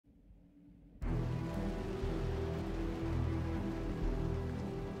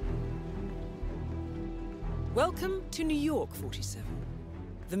Welcome to New York, 47.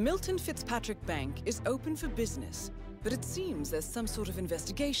 The Milton Fitzpatrick Bank is open for business, but it seems there's some sort of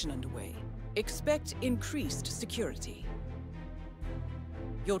investigation underway. Expect increased security.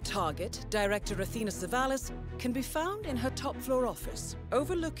 Your target, Director Athena Savalas, can be found in her top-floor office,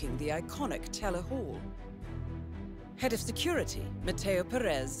 overlooking the iconic Teller Hall. Head of Security, Mateo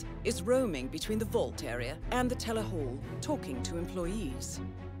Perez, is roaming between the vault area and the Teller Hall, talking to employees.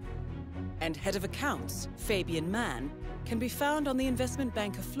 And Head of Accounts, Fabian Mann, can be found on the investment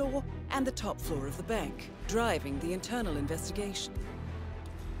banker floor and the top floor of the bank, driving the internal investigation.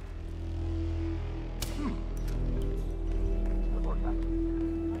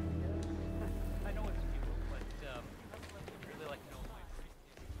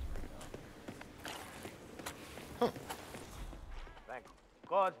 Thank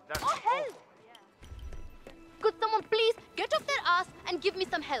God that's Oh, help! Could someone please get off their ass and give me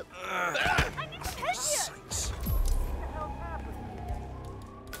some help? I need some help here!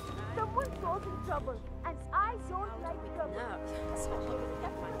 Someone's causing trouble, and I don't like trouble.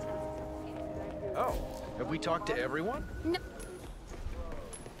 Oh, have we talked to everyone? No.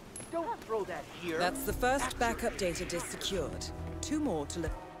 Don't throw that here. That's the first backup data disk secured. 2 more to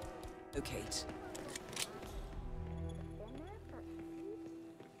locate.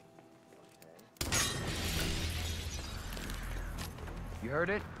 You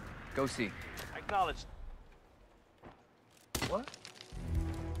heard it? Go see. Acknowledged. What?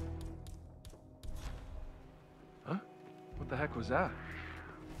 Huh? What the heck was that?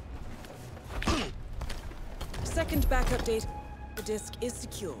 Second backup data disk is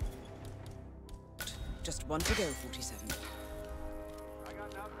secure. Just 1 to go, 47. I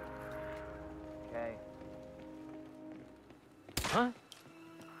got nothing. Okay. Huh?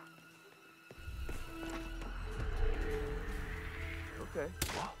 Okay.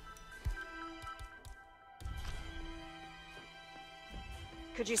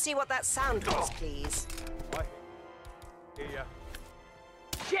 Could you see what that sound was, please? What? Hear ya.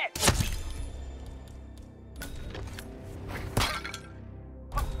 Shit!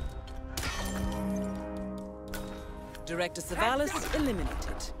 Director Savalas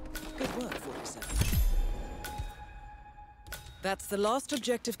eliminated. Good work, 47. That's the last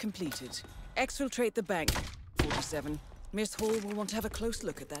objective completed. Exfiltrate the bank, 47. Miss Hall will want to have a close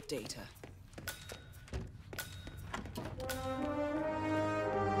look at that data.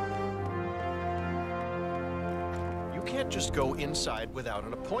 You can't just go inside without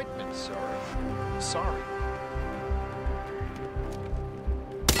an appointment, sir. Sorry.